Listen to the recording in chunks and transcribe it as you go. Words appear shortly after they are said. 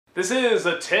This is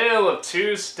A Tale of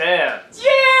Two Stans. Yay!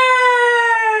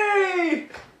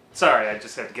 Sorry, I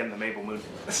just had to get in the Mabel mood.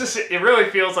 It really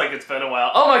feels like it's been a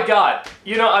while. Oh my god!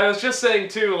 You know, I was just saying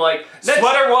too, like...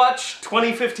 Sweater Watch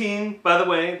 2015, by the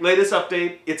way. Latest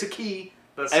update. It's a key.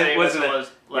 The same as it was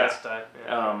last time.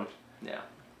 Yeah.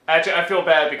 Actually, I feel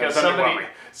bad because somebody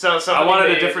I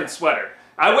wanted a different sweater.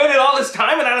 I waited all this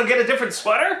time and I don't get a different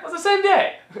sweater? It was the same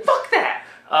day. Fuck that!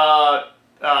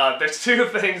 There's two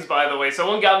things, by the way.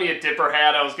 Someone got me a Dipper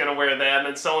hat. I was gonna wear that, and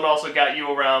then someone also got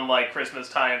you around like Christmas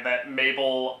time that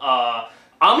Mabel.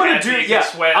 I'm gonna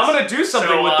do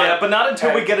something with that, but not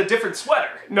until we get a different sweater.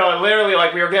 No, literally,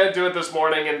 like we were gonna do it this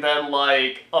morning, and then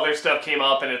like other stuff came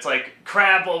up, and it's like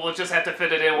crap. Well, we'll just have to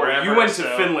fit it in wherever. You went to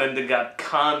Finland and got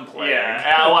con-plagued.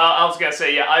 Yeah, well, I was gonna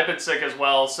say I've been sick as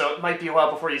well, so it might be a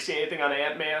while before you see anything on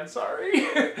Ant-Man. Sorry,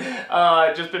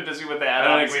 just been busy with that.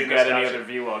 I don't think we've got any other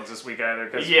vlogs this week either.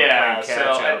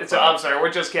 So I'm sorry,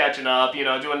 we're just catching up. You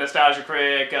know, doing Nostalgia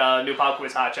Critic, new Pop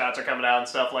Quiz Hot Shots are coming out and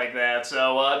stuff like that.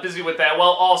 So busy with that.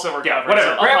 Well, also we're covering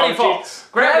whatever. Gravity Falls.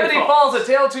 Gravity Falls. A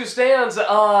Tale of Two Stands.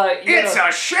 It's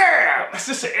a sham.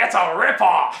 It's a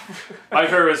ripoff. My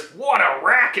favorite is what a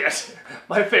racket.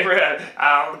 My favorite.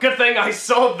 Good thing I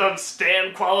sold the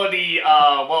stand quality.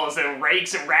 What was it?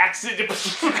 Rakes and racks.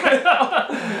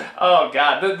 Oh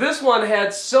god, this one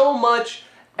had so much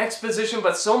exposition,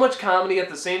 but so much comedy at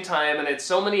the same time, and it's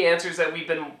so many answers that we've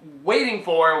been waiting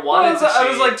for and wanted to see. I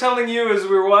was like telling you as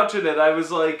we were watching it, I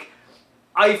was like,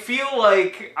 I feel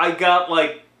like I got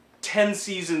like 10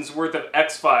 seasons worth of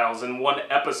X-Files in one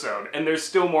episode, and there's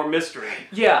still more mystery.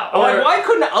 Yeah. Like, why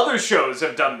couldn't other shows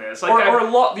have done this? Like,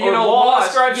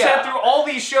 Lost. I've sat through all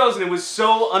these shows, and it was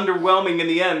so underwhelming in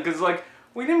the end, because like,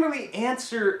 we didn't really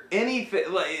answer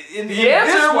anything. Like, the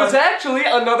answer was actually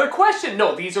another question.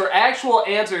 No, these are actual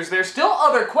answers. There's still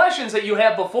other questions that you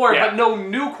had before, but no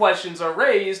new questions are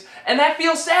raised, and that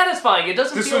feels satisfying. It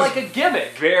doesn't feel like a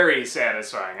gimmick. Very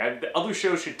satisfying. The other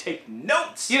shows should take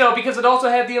notes. You know, because it also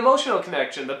had the emotional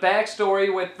connection. The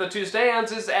backstory with the two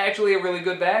Stans is actually a really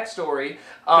good backstory.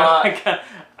 I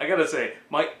gotta say,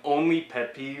 my only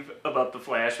pet peeve about the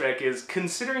flashback is,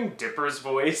 considering Dipper's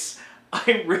voice,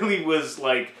 I really was,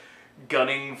 like,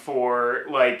 gunning for,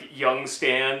 like, young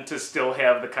Stan to still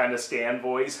have the kind of Stan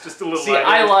voice, just a little. See,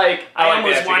 I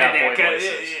almost wanted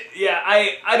that. Yeah,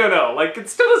 I don't know. Like, it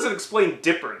still doesn't explain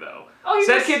Dipper, though. Oh,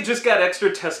 that kid just got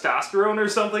extra testosterone or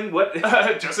something? What?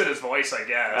 Just in his voice, I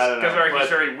guess. I don't know. Because he's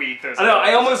very weak. I know,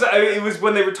 it was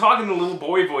when they were talking the little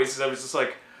boy voices, I was just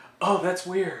like, oh, that's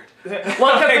weird. Well,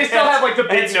 because they still have, like, the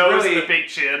big nose and the big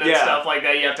chin and stuff like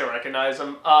that. You have to recognize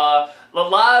them. A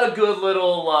lot of good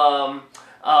little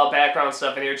background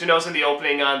stuff in here. Did you notice in the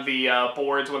opening on the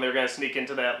boards when they were going to sneak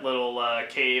into that little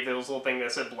cave, there was a little thing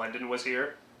that said Blendon was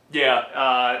here? Yeah,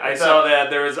 I saw that.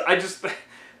 There was,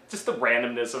 just the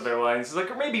randomness of their lines. It's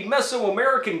like, or maybe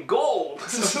Mesoamerican gold.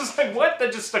 It's just like, what?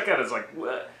 That just stuck out as like,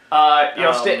 what? You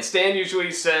know, Stan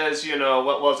usually says, you know,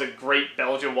 what was it, Great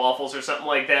Belgian Waffles or something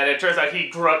like that. It turns out he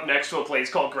grew up next to a place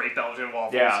called Great Belgian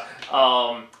Waffles. Yeah.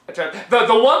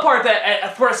 The one part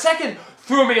that, for a second,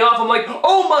 threw me off. I'm like,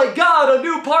 oh my god, a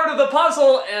new part of the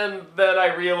puzzle! And then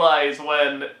I realized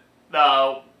when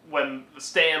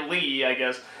Stan Lee, I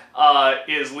guess,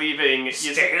 is leaving.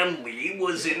 Stan Lee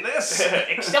was in this?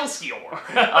 Excelsior!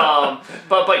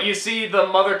 But you see the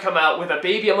mother come out with a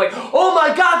baby. I'm like, oh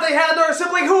my god, they had another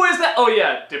sibling. Who is that? Oh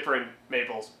yeah, Dipper and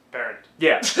Mabel's parent.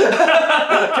 Yeah.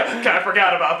 Kind of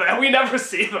forgot about that. We never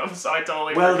see them, so I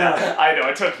totally forgot. Done. I know,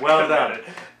 it took well done.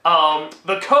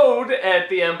 The code at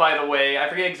the end, by the way, I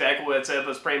forget exactly what it said,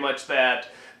 but it's pretty much that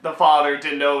the father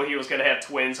didn't know he was going to have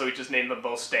twins, so he just named them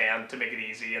both Stan to make it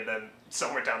easy, and then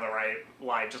somewhere down the right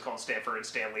line just called Stanford and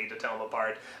Stan Lee to tell them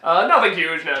apart. Nothing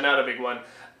huge, not a big one.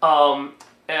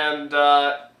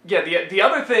 Yeah, the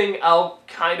other thing I'll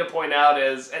kind of point out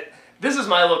is, this is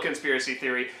my little conspiracy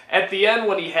theory. At the end,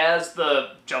 when he has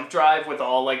the jump drive with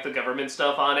all, like, the government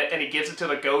stuff on it, and he gives it to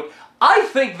the goat, I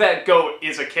think that goat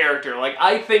is a character. Like,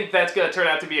 I think that's going to turn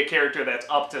out to be a character that's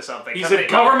up to something. He's a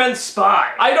government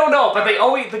spy. I don't know, but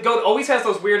the goat always has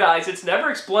those weird eyes. It's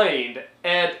never explained,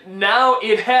 and now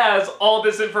it has all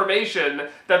this information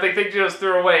that they think just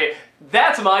threw away.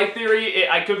 That's my theory.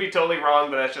 I could be totally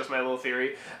wrong, but that's just my little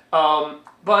theory.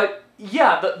 But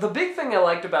yeah, the big thing I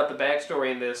liked about the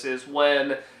backstory in this is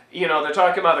when, you know, they're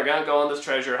talking about they're going to go on this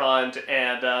treasure hunt,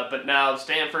 and but now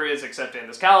Stanford is accepting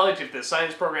this college if this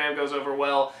science program goes over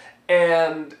well,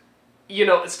 and, you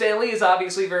know, Stan Lee is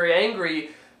obviously very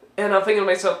angry, and I'm thinking to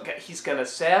myself, he's going to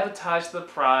sabotage the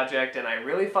project, and I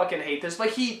really fucking hate this, but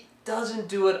he doesn't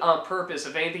do it on purpose.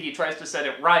 If anything, he tries to set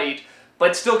it right,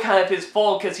 but still kind of his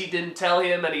fault because he didn't tell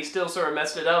him and he still sort of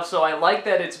messed it up. So I like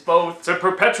that it's both. It's a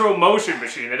perpetual motion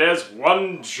machine. It has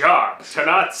one job, to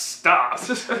not stop.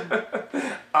 But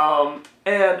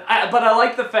I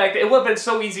like the fact that it would have been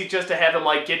so easy just to have him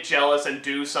like get jealous and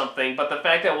do something, but the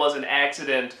fact that it was an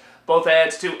accident both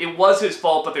adds to it was his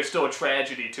fault, but there's still a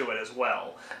tragedy to it as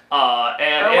well.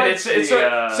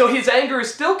 So his anger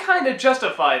is still kind of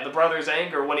justified, the brother's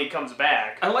anger, when he comes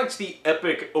back. I liked the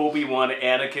epic Obi-Wan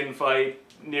Anakin fight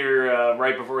near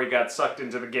right before he got sucked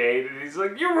into the gate, and he's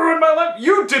like, "You ruined my life.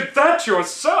 You did that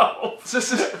yourself."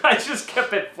 I just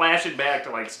kept it flashing back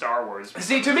to like Star Wars.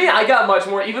 See, to me, I got much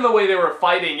more. Even the way they were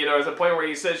fighting, there's a point where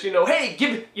he says, "Hey,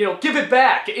 give it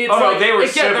back." It's no, they were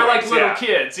again, they're like siblings, little yeah.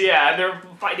 kids, and they're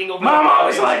fighting over. Mom the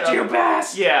always and liked stuff. you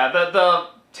best. Yeah, the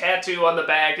tattoo on the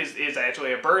back is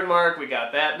actually a burn mark. We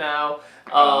got that now.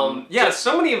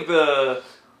 So many of the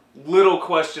little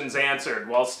questions answered,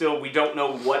 while still we don't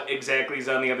know what exactly is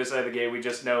on the other side of the gate. We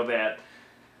just know that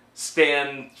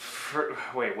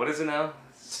wait, what is it now?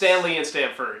 Stanley and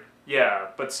Stanford. Yeah,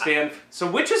 but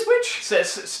so which is which?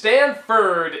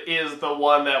 Stanford is the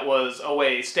one that was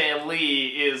away. Stan Lee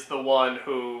is the one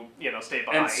who, stayed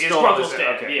behind. And It's stole Grunkle this-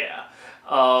 Stan, okay. yeah.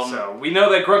 So we know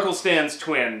that Grunkle Stan's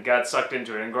twin got sucked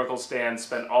into it, and Grunkle Stan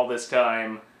spent all this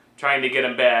time trying to get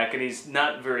him back, and he's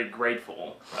not very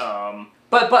grateful.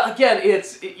 But again,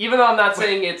 even though I'm not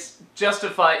saying it's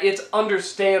justified, it's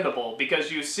understandable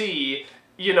because you see,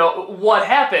 what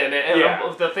happened and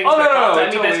Yeah. the things Oh, that no, caused it. I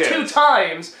mean, totally that's two is.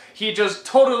 times he just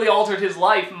totally altered his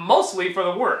life, mostly for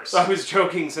the worse. I was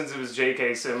joking since it was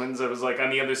J.K. Simmons. I was like, on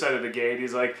the other side of the gate,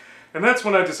 he's like, and that's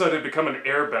when I decided to become an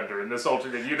airbender in this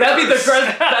alternate universe. That'd be the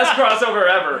best crossover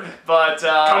ever. But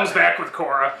Comes back with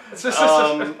Korra.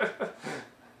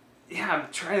 Yeah, I'm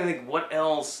trying to think what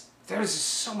else. There's just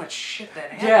so much shit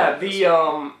that happened.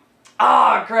 Yeah,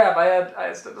 crap!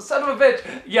 I son of a bitch.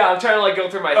 Yeah, I'm trying to go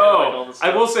through my head all this stuff.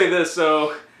 I will say this.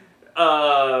 So,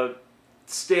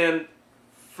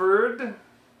 Stanford,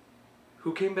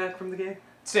 who came back from the game?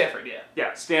 Stanford, yeah.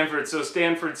 Yeah, Stanford. So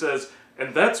Stanford says,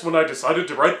 and that's when I decided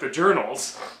to write the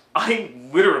journals. I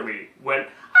literally went,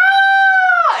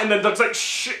 ah! And then Doug's like,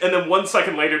 shh. And then 1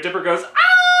 second later, Dipper goes, ah!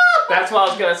 That's what I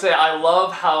was gonna say. I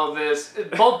love how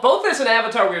both this and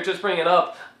Avatar we were just bringing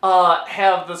up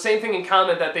have the same thing in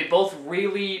common, that they both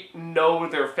really know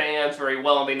their fans very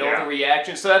well and they know the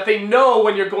reaction, so that they know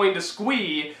when you're going to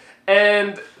squee,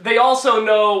 and they also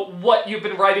know what you've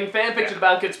been writing fanfiction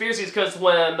about conspiracies, because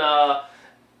when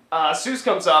Seuss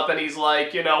comes up and he's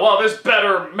like, well, this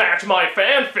better match my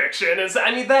fanfiction.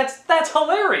 That's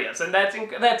hilarious, and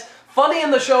that's funny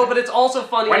in the show, but it's also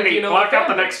funny. Wendy, block out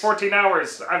the next 14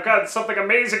 hours. I've got something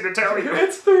amazing to tell you.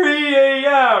 It's 3 a.m.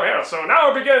 Yeah, so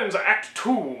now begins Act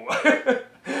 2.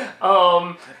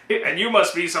 And you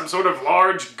must be some sort of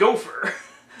large gopher.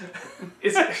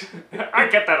 I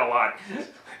get that a lot.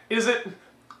 Is it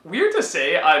weird to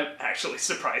say I'm actually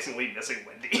surprisingly missing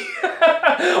Wendy?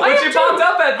 When she popped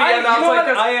up at the end, I was like,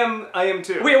 I am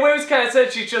too. We always kind of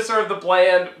said she's just sort of the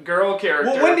bland girl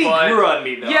character. Well, Wendy grew on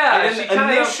me, though. Yeah,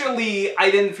 initially,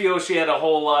 I didn't feel she had a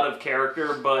whole lot of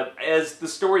character, but as the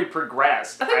story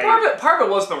progressed, I think part of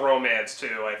it was the romance,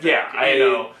 too, I think.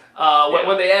 Yeah,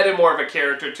 when they added more of a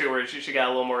character to her, she got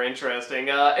a little more interesting.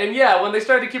 And yeah, when they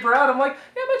started to keep her out, I'm like,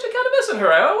 yeah, I'm actually kind of missing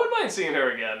her. I wouldn't mind seeing her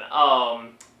again.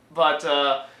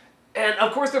 And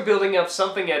of course they're building up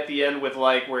something at the end with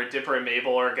where Dipper and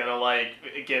Mabel are gonna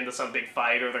get into some big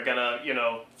fight, or they're gonna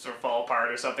sort of fall apart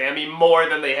or something. I mean, more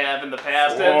than they have in the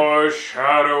past.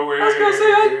 Foreshadowing. I was gonna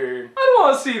say I don't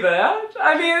want to see that.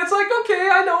 I mean, it's like, okay,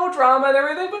 I know drama and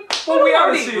everything, but we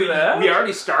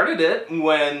already started it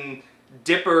when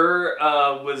Dipper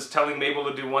was telling Mabel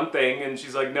to do one thing, and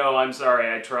she's like, no, I'm sorry,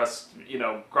 I trust,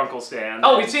 Grunkle Stan.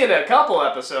 Oh, we've seen it in a couple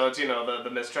episodes, the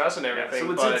mistrust and everything.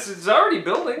 Yeah, so it's already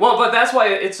building. Well, but that's why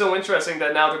it's so interesting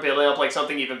that now they're building up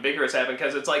something even bigger has happened,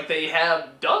 because it's like they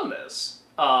have done this.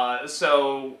 And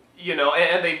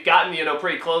they've gotten,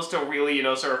 pretty close to really,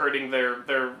 sort of hurting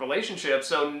their relationship.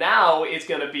 So now it's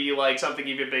going to be something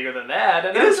even bigger than that.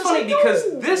 And it is funny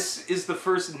because this is the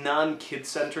first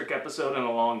non-kid-centric episode in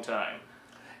a long time.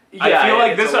 Yeah, I feel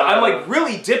like this. I'm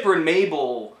really Dipper and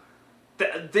Mabel.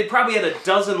 They probably had a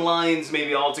dozen lines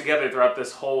maybe all together throughout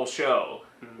this whole show,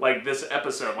 this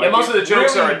episode. Yeah, most of the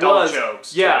jokes are adult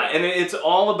jokes. Yeah, and it's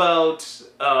all about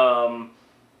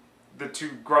the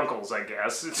two Grunkles, I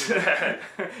guess.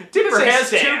 Dipper has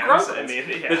two Grunkles. I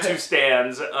mean, the two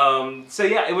stands. So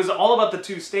yeah, it was all about the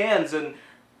two stands, and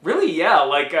really, I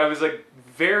was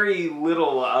very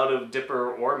little out of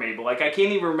Dipper or Mabel. I can't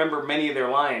even remember many of their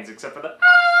lines except for the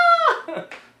ah.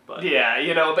 But Yeah,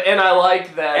 you know, and I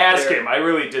like that. ask him. I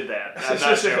really did that. I'm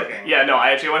not joking. Yeah, no,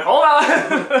 I actually went, hold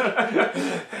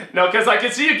on. No, because I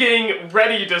could see you getting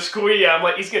ready to squee. I'm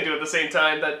like, he's going to do it at the same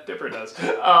time that Dipper does.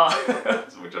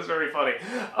 Which is very funny.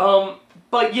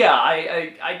 But yeah,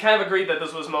 I kind of agree that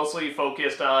this was mostly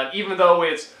focused on, even though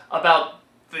it's about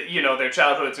you know, their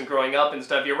childhoods and growing up and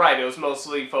stuff, you're right, it was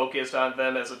mostly focused on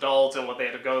them as adults and what they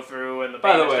had to go through and the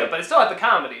By the pain and way, stuff, but it still had the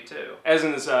comedy too. As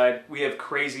an aside, we have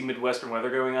crazy Midwestern weather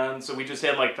going on, so we just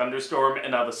had like thunderstorm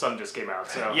and now the sun just came out,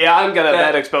 so... Yeah, I'm gonna,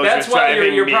 that exposure That's why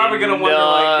you're probably gonna wonder,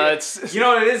 nuts. like, you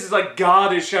know what it is? It's like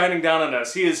God is shining down on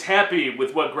us. He is happy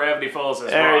with what Gravity Falls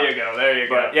has There brought. you go, there you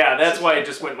go. But yeah, that's why it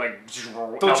just went like...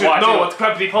 Don't you know what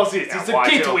Gravity Falls is? It's a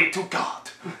gateway to God.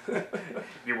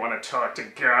 You want to talk to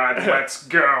God? Let's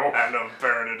go. I have no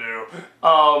better to do.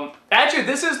 Actually,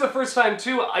 this is the first time,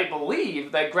 too, I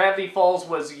believe, that Gravity Falls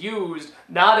was used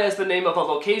not as the name of a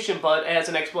location, but as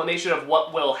an explanation of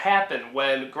what will happen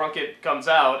when Grunkett comes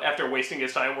out after wasting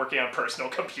his time working on personal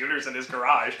computers in his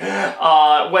garage.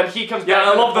 When he comes back...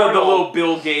 Yeah, I love the little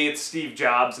Bill Gates, Steve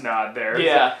Jobs nod there.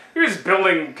 Yeah. He was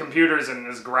building computers in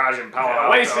his garage in Palo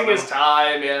Alto. Wasting his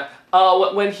time, yeah.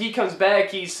 When he comes back,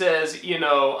 he says, you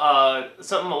know,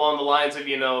 something along the lines of,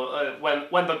 you know,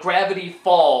 when the gravity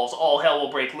falls, all hell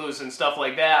will break loose and stuff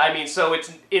like that. I mean, so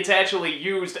it's actually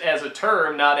used as a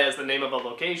term, not as the name of a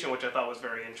location, which I thought was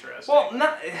very interesting. Well,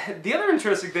 the other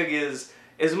interesting thing is,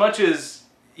 as much as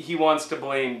he wants to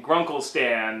blame Grunkle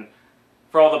Stan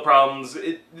for all the problems,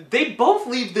 they both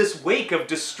leave this wake of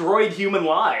destroyed human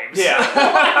lives. Yeah.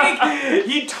 Like,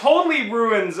 he totally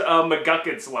ruins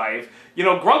McGucket's life. You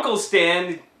know, Grunkle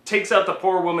Stan takes out the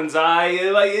poor woman's eye.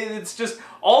 Like, it's just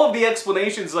all of the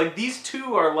explanations. Like, these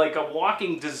two are like a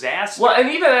walking disaster. Well, and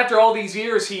even after all these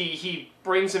years, he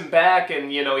brings him back,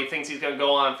 and you know he thinks he's gonna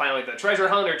go on finally the treasure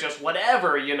hunt or just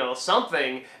whatever, you know,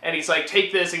 something. And he's like,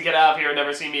 take this and get out of here, and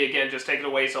never see me again. Just take it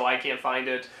away so I can't find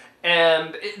it.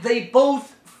 And they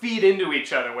both feed into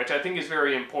each other, which I think is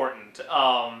very important.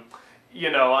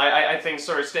 You know, I think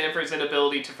sort of Stanford's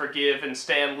inability to forgive and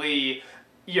Stan Lee,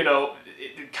 you know,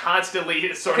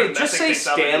 constantly sort of just say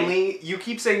Stanley. You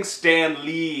keep saying Stan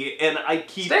Lee, and I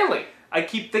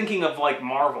keep thinking of like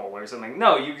Marvel or something.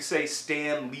 No, you say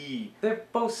Stan Lee. They're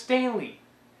both Stanley.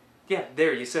 Yeah,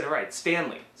 there, you said it right.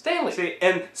 Stanley. Stanley. See,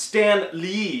 and Stan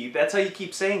Lee, that's how you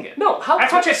keep saying it. No,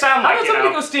 that's what you sound like, how does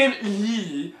somebody go Stan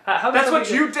Lee? That's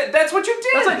what you did. That's what you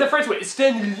did. That's like the French way. It's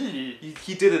Stan Lee.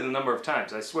 He did it a number of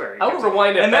times, I swear. I will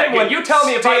rewind it back. When you tell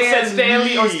me if I said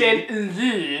Stanley or Stan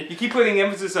Lee. You keep putting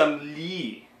emphasis on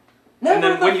Lee.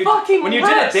 Never when you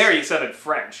did it there, you sounded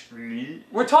French. Lee.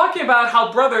 We're talking about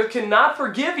how brothers cannot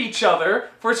forgive each other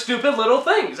for stupid little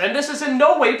things, and this is in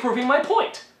no way proving my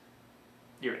point.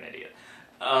 You're an idiot.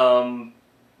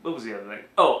 What was the other thing?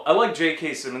 Oh, I like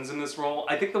J.K. Simmons in this role.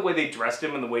 I think the way they dressed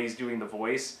him and the way he's doing the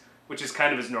voice, which is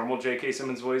kind of his normal J.K.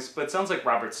 Simmons voice, but it sounds like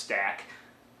Robert Stack.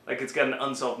 Like it's got an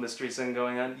unsolved mystery thing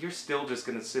going on. You're still just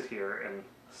gonna sit here and...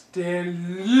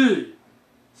 Stan Lee!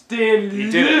 Stan Lee!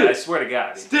 He did it, I swear to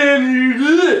God. Stan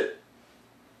Lee!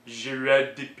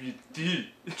 Gerard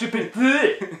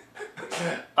Député.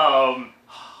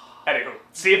 Anywho,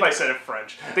 see if I said it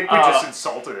French. I think we just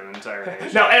insulted an entire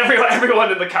nation. Now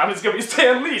everyone in the comments is gonna be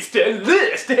Stan Lee, Stan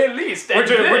Lee, Stan Lee, Stan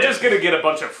Lee. We're just gonna get a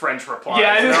bunch of French replies.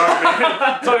 Yeah, you know what I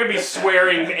mean? It's all gonna be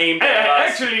swearing aimed at us.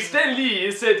 Actually, Stan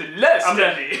Lee said less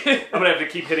Stan Lee. I'm gonna have to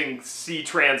keep hitting C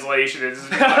translation. It's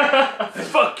just like,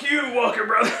 fuck you, Walker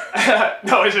brother.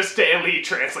 No, it's just Stan Lee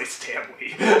translates Stan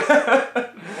Lee.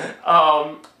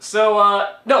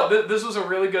 No, this was a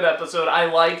really good episode. I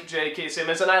like J.K.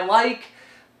 Simmons, and I like...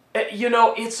 You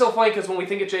know, it's so funny because when we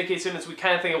think of J.K. Simmons, we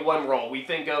kind of think of one role. We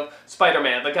think of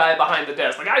Spider-Man, the guy behind the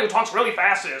desk, the guy who talks really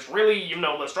fast and is really, you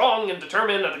know, strong and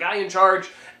determined, and the guy in charge.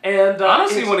 And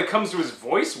honestly, when it comes to his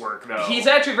voice work, though, he's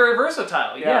actually very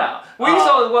versatile. Yeah. We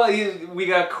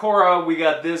got Korra. We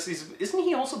got this. Isn't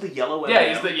he also the yellow M&M?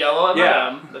 Yeah, he's the yellow M&M.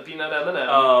 Yeah. The peanut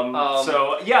M&M.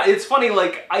 So yeah, it's funny.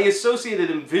 Like I associated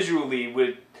him visually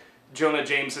with Jonah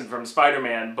Jameson from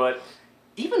Spider-Man, but.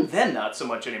 Even then, not so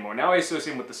much anymore. Now I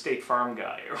associate him with the State Farm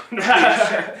guy.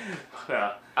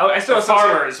 Yeah. I still associate...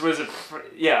 Farmers, was it?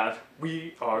 Yeah.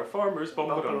 We are farmers. Bum,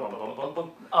 bum, bum, bum,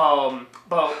 bum, bum.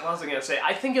 But what was I going to say?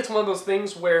 I think it's one of those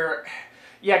things where...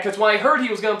 Yeah, because when I heard he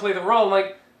was going to play the role, I'm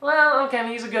like, well, okay,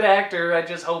 he's a good actor. I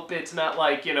just hope it's not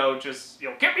like, you know, just, you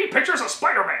know, get me pictures of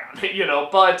Spider-Man, you know,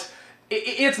 but...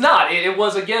 It's not. It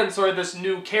was, again, sort of this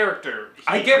new character.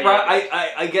 I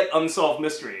get unsolved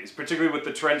mysteries, particularly with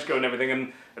the trench coat and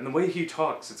everything, and the way he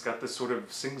talks, it's got this sort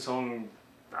of sing-song,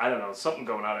 I don't know, something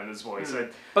going on in his voice.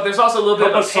 But there's also a little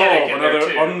bit of a panic in there,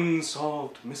 too. Another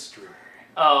unsolved mystery.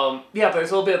 Yeah,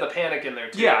 there's a little bit of the panic in there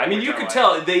too. Yeah, I mean, you which could like.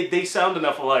 tell they sound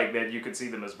enough alike that you could see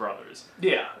them as brothers.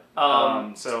 Yeah.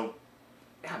 So,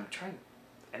 yeah, I'm trying.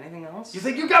 Anything else? You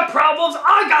think you got problems?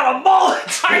 I got a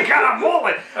mullet! I got a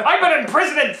mullet! I've been in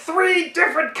prison in 3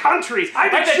 different countries!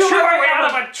 I've been chewing my way out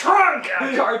of a trunk!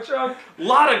 A car trunk! A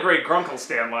lot of great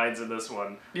Grunkle lines in this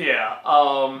one. Yeah,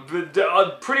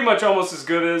 But, pretty much almost as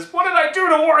good as, what did I do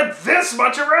to warrant this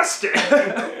much arrested?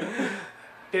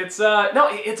 it's, no,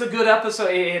 it's a good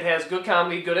episode. It has good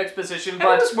comedy, good exposition,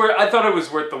 but... I thought it was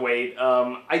worth the wait.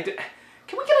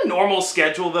 Can we get a normal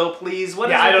schedule, though, please? What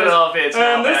is I don't know if it's...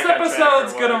 this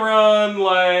episode's gonna run,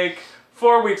 like,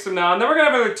 4 weeks from now, and then we're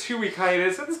gonna have a 2-week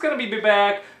hiatus, and it's gonna be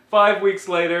back 5 weeks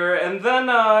later, and then,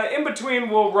 in between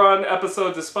we'll run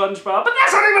episodes of SpongeBob, but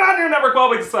that's not even on your network. Well,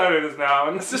 we decided it is now,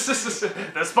 and The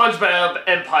SpongeBob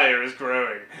empire is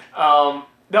growing. No,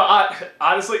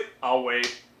 honestly, I'll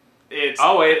wait.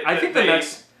 I'll wait. I think the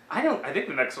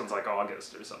next one's like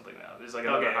August or something now. There's like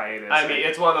another hiatus. I mean,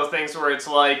 it's one of those things where it's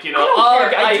like, you know,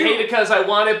 I hate it because I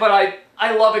want it, but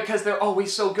I love it because they're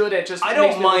always so good at just. I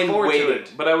don't mind to waiting,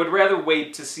 it. but I would rather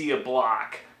wait to see a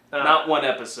block, not one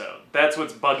episode. That's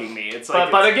what's bugging me. It's like,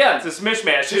 but again, it's this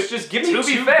mishmash. Just give me to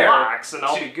be 2 fair, blocks and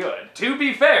I'll be good. To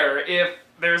be fair, if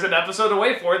there's an episode to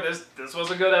wait for, this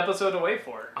was a good episode to wait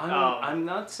for. I'm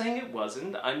not saying it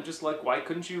wasn't. I'm just like, why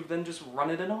couldn't you have then just run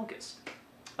it in August?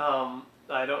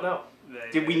 I don't know.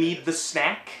 Did we need the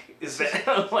snack? Is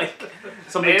that like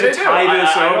something Maybe to tie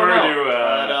this over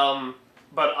to?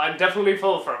 But I'm definitely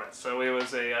full from it. So it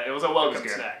was a welcome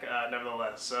snack,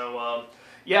 nevertheless. So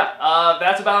yeah,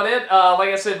 that's about it. Like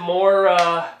I said, more.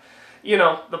 You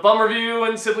know, the bum review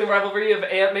and sibling rivalry of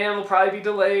Ant-Man will probably be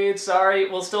delayed. Sorry,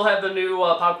 we'll still have the new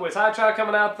Pop Quiz Hot Shot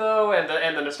coming out though, and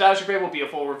the Nostalgia Grade will be a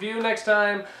full review next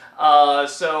time.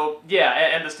 So yeah,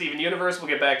 and the Steven Universe, we'll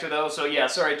get back to those. So yeah,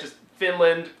 sorry, just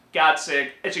Finland got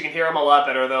sick. As you can hear, I'm a lot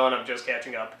better though, and I'm just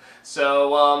catching up.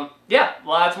 So yeah,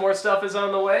 lots more stuff is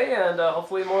on the way, and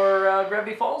hopefully more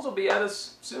Gravity Falls will be at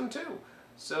us soon too.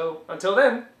 So until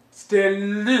then,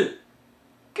 stay.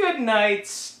 Good night,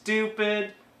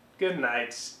 stupid. Good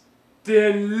night,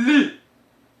 Stanley.